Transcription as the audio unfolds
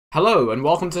Hello and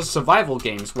welcome to Survival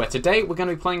Games, where today we're going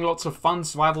to be playing lots of fun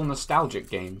survival nostalgic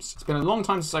games. It's been a long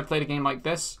time since I played a game like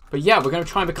this, but yeah, we're going to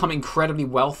try and become incredibly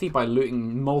wealthy by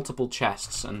looting multiple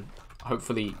chests and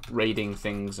hopefully raiding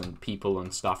things and people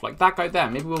and stuff. Like that guy there,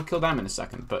 maybe we'll kill them in a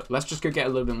second, but let's just go get a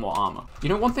little bit more armor. You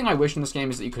know, one thing I wish in this game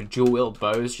is that you could dual wield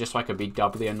bows just so I could be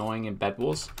doubly annoying in bed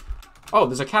wars. Oh,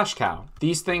 there's a cash cow.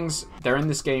 These things, they're in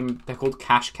this game, they're called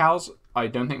cash cows. I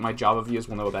don't think my Java viewers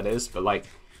will know what that is, but like,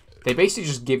 they basically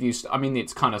just give you... I mean,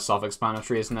 it's kind of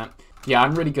self-explanatory, isn't it? Yeah,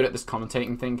 I'm really good at this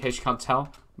commentating thing, in case you can't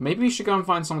tell. Maybe we should go and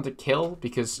find someone to kill,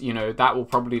 because, you know, that will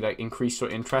probably, like, increase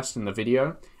your interest in the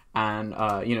video. And,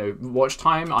 you know, watch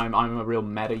time. I'm a real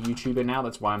meta YouTuber now.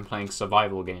 That's why I'm playing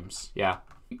survival games. Yeah.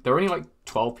 There are only, like,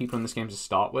 12 people in this game to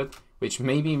start with, which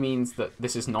maybe means that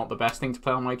this is not the best thing to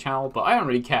play on my channel, but I don't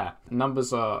really care.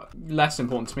 Numbers are less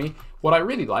important to me. What I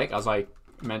really like, as I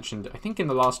mentioned, I think in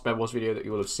the last Bed Wars video that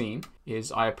you will have seen,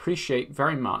 is I appreciate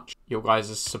very much your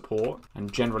guys' support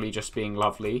and generally just being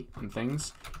lovely and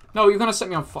things. No, you're gonna set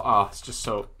me on fire. Oh, it's just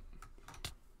so...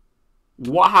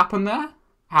 What happened there?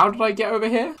 How did I get over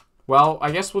here? Well, I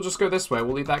guess we'll just go this way.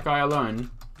 We'll leave that guy alone.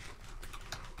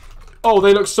 Oh,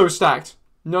 they look so stacked.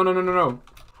 No, no, no, no, no.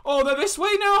 Oh, they're this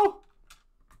way now?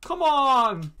 Come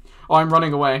on. Oh, I'm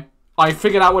running away. I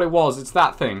figured out what it was. It's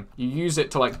that thing. You use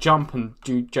it to, like, jump and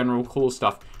do general cool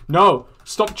stuff. No!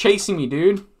 Stop chasing me,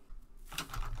 dude!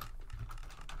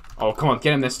 Oh, come on.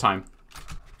 Get him this time.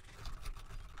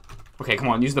 Okay, come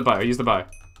on. Use the bow. Use the bow.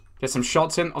 Get some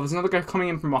shots in. Oh, there's another guy coming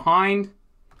in from behind.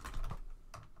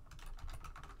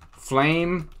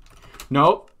 Flame.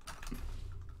 Nope.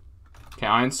 Okay,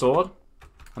 iron sword.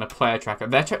 And a player tracker.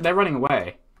 They're running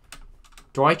away.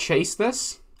 Do I chase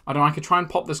this? I don't know. I could try and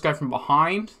pop this guy from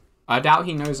behind. I doubt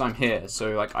he knows I'm here,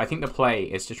 so like I think the play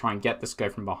is to try and get this guy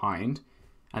from behind,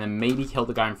 and then maybe kill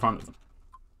the guy in front of him.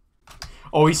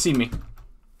 Oh, he's seen me.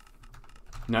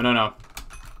 No, no, no.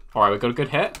 Alright, we got a good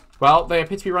hit. Well, they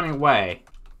appear to be running away.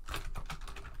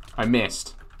 I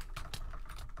missed.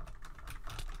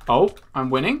 Oh, I'm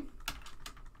winning?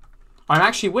 I'm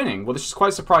actually winning. Well, this is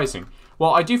quite surprising.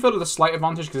 Well, I do feel at a slight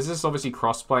advantage, because this is obviously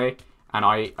crossplay, and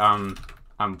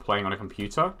I'm playing on a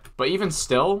computer. But even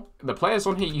still, the players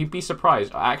on here, you'd be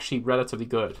surprised, are actually relatively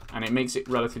good. And it makes it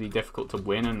relatively difficult to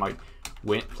win and, like,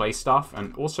 play stuff.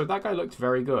 And also, that guy looked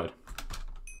very good.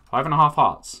 5.5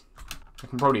 hearts. I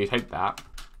can probably take that.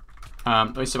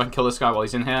 Let me see if I can kill this guy while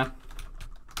he's in here.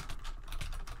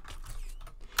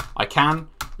 I can.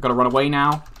 I've got to run away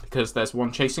now, because there's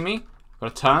one chasing me. I've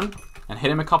got to turn and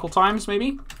hit him a couple times,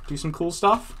 maybe. Do some cool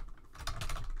stuff.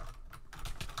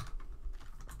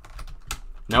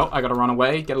 No, I gotta run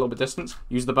away, get a little bit distance,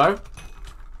 use the bow.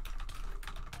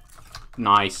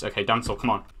 Nice. Okay, done so, come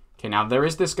on. Okay, now there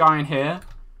is this guy in here.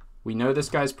 We know this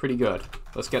guy's pretty good.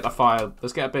 Let's get the fire,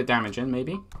 let's get a bit of damage in,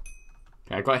 maybe.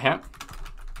 Okay, I got a hit.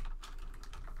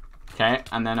 Okay,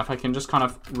 and then if I can just kind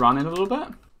of run in a little bit.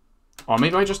 Or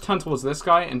maybe I just turn towards this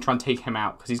guy and try and take him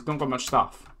out, because he's not got much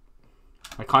stuff.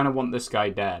 I kind of want this guy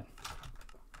dead.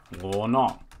 Or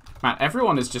not. Man,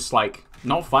 everyone is just like...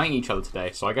 not fighting each other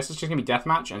today, so I guess it's just gonna be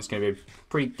deathmatch, and it's gonna be a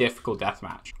pretty difficult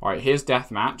deathmatch. Alright, here's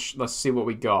deathmatch. Let's see what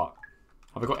we got.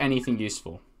 Have I got anything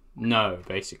useful? No,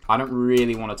 basically. I don't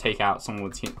really want to take out someone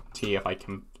with T if I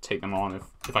can take them on,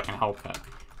 if I can help it.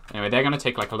 Anyway, they're gonna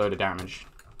take like a load of damage.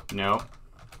 No.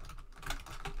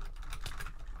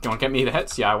 Do you want to get me the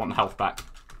hits? Yeah, I want the health back.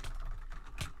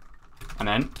 And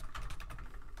then...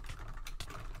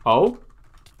 oh?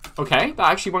 Okay, that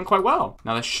actually went quite well.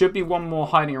 Now, there should be one more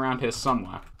hiding around here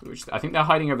somewhere. Which I think they're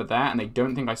hiding over there, and they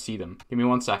don't think I see them. Give me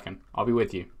 1 second. I'll be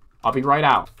with you. I'll be right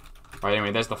out. Right,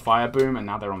 anyway, there's the fire boom, and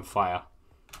now they're on fire.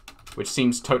 Which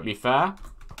seems totally fair.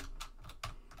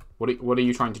 What are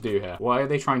you trying to do here? Why are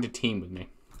they trying to team with me?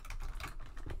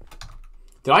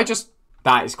 Did I just...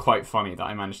 that is quite funny that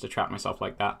I managed to trap myself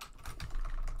like that.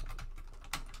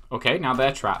 Okay, now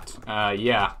they're trapped.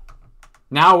 Yeah.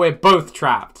 Now we're both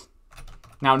trapped.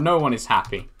 Now, no one is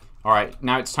happy. Alright,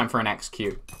 now it's time for an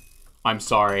execute. I'm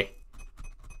sorry.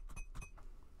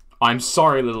 I'm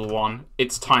sorry, little one.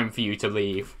 It's time for you to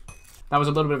leave. That was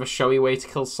a little bit of a showy way to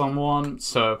kill someone,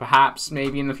 so perhaps,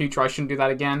 maybe in the future I shouldn't do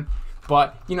that again.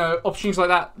 But, you know, opportunities like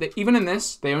that, even in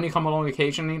this, they only come along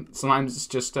occasionally. Sometimes it's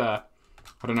just, I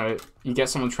don't know, you get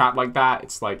someone trapped like that,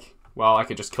 it's like, well, I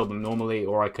could just kill them normally,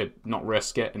 or I could not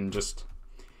risk it and just...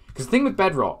 because the thing with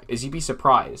Bedrock is you'd be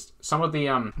surprised. Some of the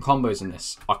combos in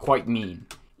this are quite mean.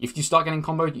 If you start getting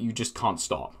comboed, you just can't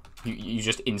stop. You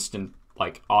just instant,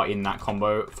 like, are in that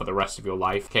combo for the rest of your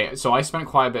life. Okay, so I spent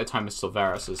quite a bit of time with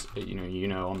Silveris, as you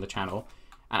know, on the channel.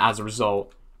 And as a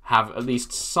result, have at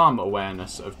least some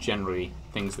awareness of generally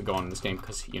things that go on in this game.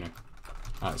 Because, you know,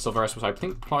 Silveris was, I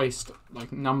think, placed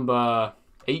like number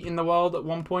 8 in the world at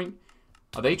one point.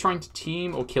 Are they trying to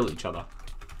team or kill each other?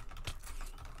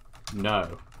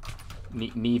 No.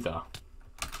 Neither.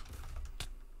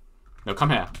 No, come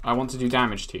here. I want to do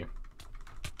damage to you.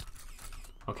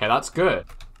 Okay, that's good.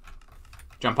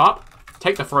 Jump up.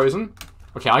 Take the frozen.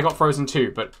 Okay, I got frozen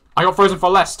too, but I got frozen for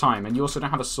less time, and you also don't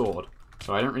have a sword.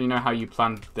 So I don't really know how you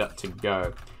planned that to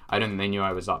go. I don't think they knew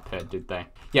I was up here, did they?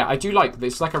 Yeah, I do like,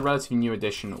 it's like a relatively new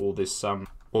addition, all this, all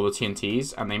the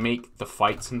TNTs, and they make the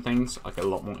fights and things, like, a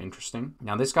lot more interesting.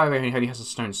 Now, this guy over here only has a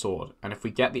stone sword, and if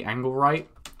we get the angle right,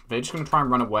 they're just going to try and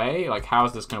run away? Like, how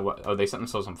is this going to work? Oh, they set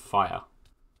themselves on fire.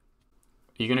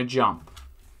 Are you going to jump?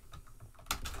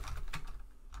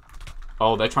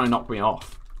 Oh, they're trying to knock me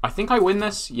off. I think I win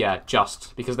this. Yeah,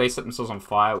 just because they set themselves on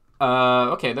fire.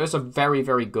 Okay, those are very,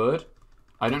 very good.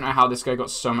 I don't know how this guy got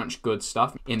so much good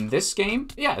stuff in this game.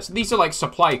 Yeah, so these are like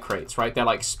supply crates, right? They're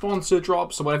like sponsor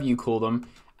drops or whatever you call them,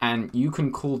 and you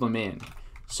can call them in.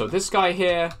 So this guy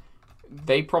here,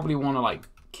 they probably want to like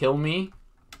kill me,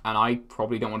 and I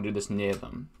probably don't want to do this near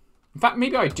them. In fact,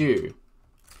 maybe I do.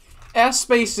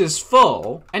 Airspace is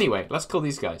full. Anyway, let's kill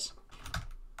these guys.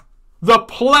 The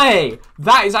play!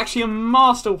 That is actually a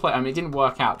masterful play. I mean, it didn't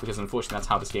work out because unfortunately that's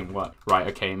how this game worked. Right,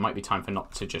 okay, it might be time for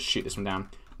not to just shoot this one down.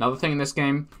 Another thing in this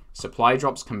game, supply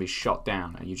drops can be shot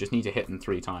down and you just need to hit them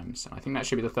 3 times. And I think that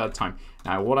should be the 3rd time.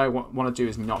 Now, what I want to do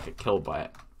is not get killed by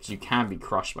it because you can be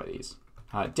crushed by these.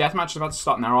 Deathmatch is about to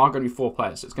start and there are going to be 4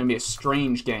 players. So it's going to be a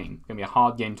strange game. It's going to be a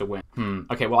hard game to win.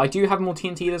 Okay, well, I do have more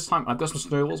TNT this time. I've got some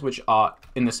snowballs which are,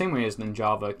 in the same way as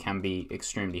Ninjava, can be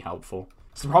extremely helpful.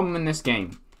 So the problem in this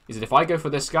game is that if I go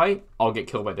for this guy, I'll get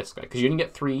killed by this guy. Because you only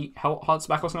get 3 hearts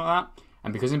back or something like that.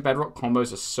 And because in Bedrock,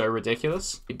 combos are so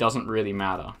ridiculous, it doesn't really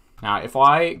matter. Now, if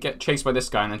I get chased by this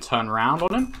guy and then turn around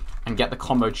on him and get the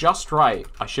combo just right,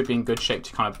 I should be in good shape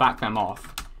to kind of back them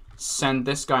off. Send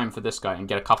this guy in for this guy and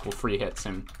get a couple free hits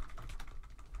in.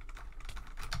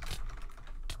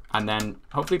 And then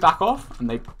hopefully back off and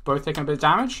they both take a bit of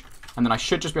damage. And then I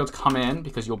should just be able to come in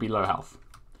because you'll be low health.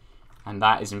 And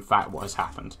that is in fact what has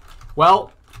happened.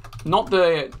 Well, not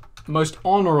the most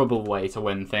honorable way to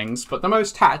win things, but the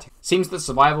most tactical. Seems that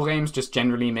survival games just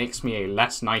generally makes me a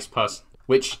less nice person.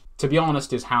 Which, to be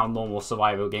honest, is how normal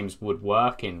survival games would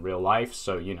work in real life.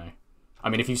 So, you know. I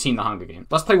mean, if you've seen The Hunger Games.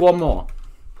 Let's play one more.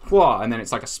 And then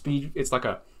it's like a speed, it's like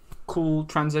a cool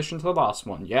transition to the last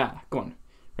one. Yeah, go on.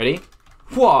 Ready?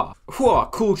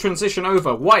 Cool transition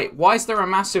over. Why is there a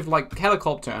massive, like,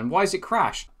 helicopter? And why is it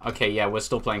crashed? Okay, yeah, we're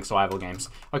still playing survival games.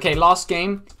 Okay, last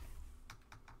game.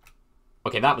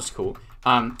 Okay, that was cool.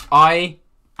 I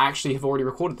actually have already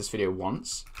recorded this video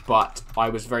once, but I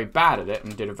was very bad at it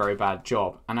and did a very bad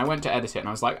job. And I went to edit it and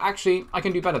I was like, actually, I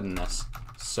can do better than this.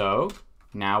 So,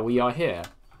 now we are here.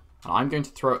 And I'm going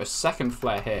to throw a second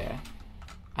flare here,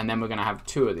 and then we're going to have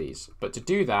 2 of these. But to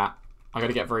do that, I got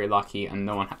to get very lucky and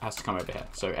no one has to come over here.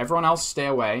 So everyone else stay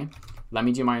away. Let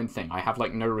me do my own thing. I have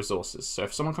like no resources. So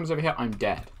if someone comes over here, I'm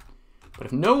dead. But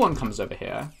if no one comes over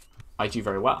here, I do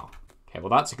very well. Okay, well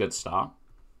that's a good start.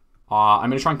 I'm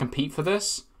going to try and compete for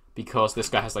this because this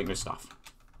guy has like no stuff.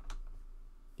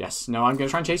 Yes, no, I'm going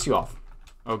to try and chase you off.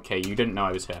 Okay, you didn't know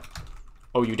I was here.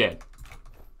 Oh, you did.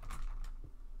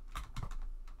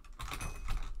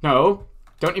 No,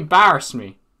 don't embarrass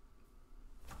me.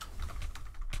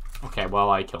 Okay, well,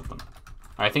 I killed them.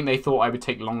 I think they thought I would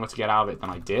take longer to get out of it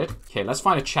than I did. Okay, let's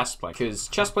find a chest plate, because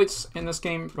chest plates in this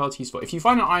game are relatively useful. If you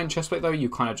find an iron chest plate, though, you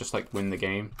kind of just, like, win the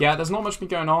game. Yeah, there's not much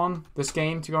going on this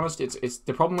game, to be honest. It's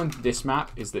the problem with this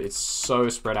map is that it's so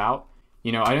spread out.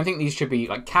 You know, I don't think these should be,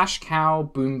 like, cash cow,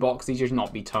 boombox. These should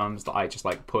not be terms that I just,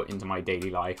 like, put into my daily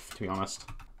life, to be honest.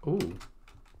 Ooh.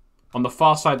 On the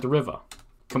far side of the river.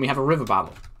 Can we have a river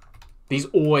battle? These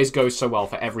always go so well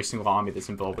for every single army that's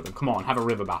involved with them. Come on, have a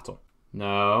river battle.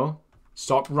 No.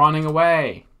 Stop running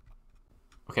away.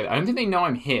 Okay, I don't think they know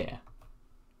I'm here.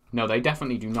 No, they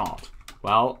definitely do not.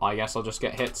 Well, I guess I'll just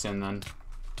get hits in then.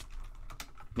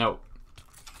 No.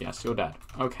 Yes, you're dead.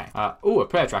 Okay. Ooh, a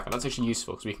player tracker. That's actually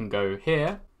useful because we can go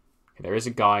here. Okay, there is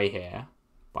a guy here.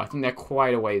 But I think they're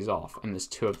quite a ways off. And there's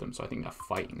 2 of them, so I think they're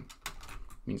fighting.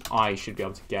 Means I should be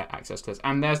able to get access to this.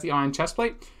 And there's the iron chest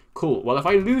plate. Cool. Well, if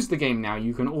I lose the game now,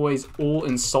 you can always all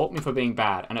insult me for being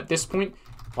bad. And at this point,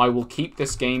 I will keep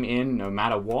this game in no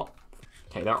matter what.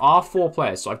 Okay, there are 4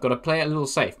 players, so I've got to play it a little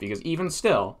safe. Because even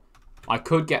still, I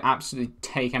could get absolutely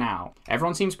taken out.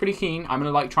 Everyone seems pretty keen. I'm going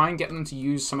to like try and get them to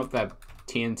use some of their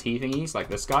TNT thingies, like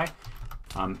this guy.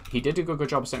 He did do a good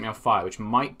job of setting me on fire, which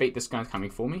might bait this guy coming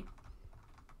for me.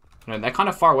 You know, they're kind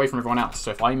of far away from everyone else,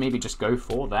 so if I maybe just go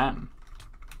for them.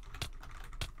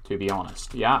 To be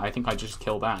honest. Yeah, I think I just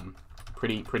kill them.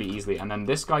 pretty easily. And then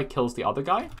this guy kills the other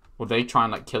guy. Or they try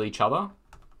and like kill each other.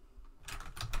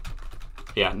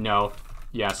 Yeah, no.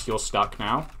 Yes, you're stuck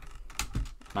now.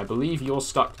 And I believe you're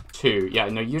stuck too. Yeah,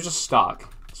 no, you're just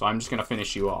stuck. So I'm just going to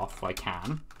finish you off if I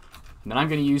can. And then I'm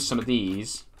going to use some of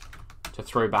these to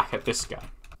throw back at this guy.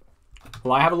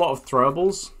 Well, I have a lot of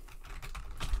throwables.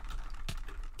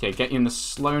 Okay, get you in the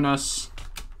slowness.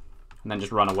 And then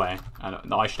just run away.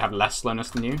 And I should have less slowness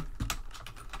than you.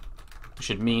 Which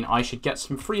should mean I should get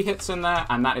some free hits in there.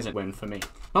 And that isn't a win for me.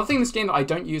 Another thing in this game that I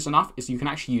don't use enough is you can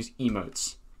actually use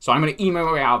emotes. So I'm going to emo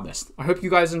my way out of this. I hope you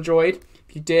guys enjoyed.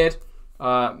 If you did,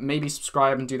 maybe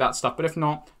subscribe and do that stuff. But if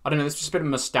not, I don't know, this is just a bit of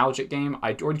a nostalgic game.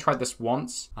 I'd already tried this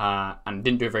once and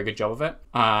didn't do a very good job of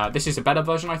it. This is a better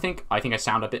version, I think. I think I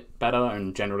sound a bit better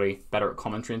and generally better at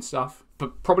commentary and stuff.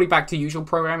 But probably back to usual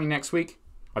programming next week.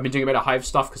 I've been doing a bit of Hive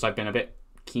stuff because I've been a bit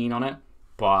keen on it.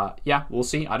 But yeah, we'll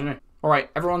see. I don't know. All right,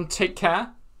 everyone take care.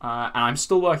 And I'm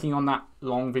still working on that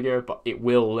long video, but it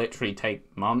will literally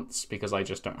take months because I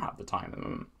just don't have the time at the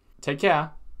moment. Take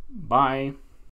care. Bye.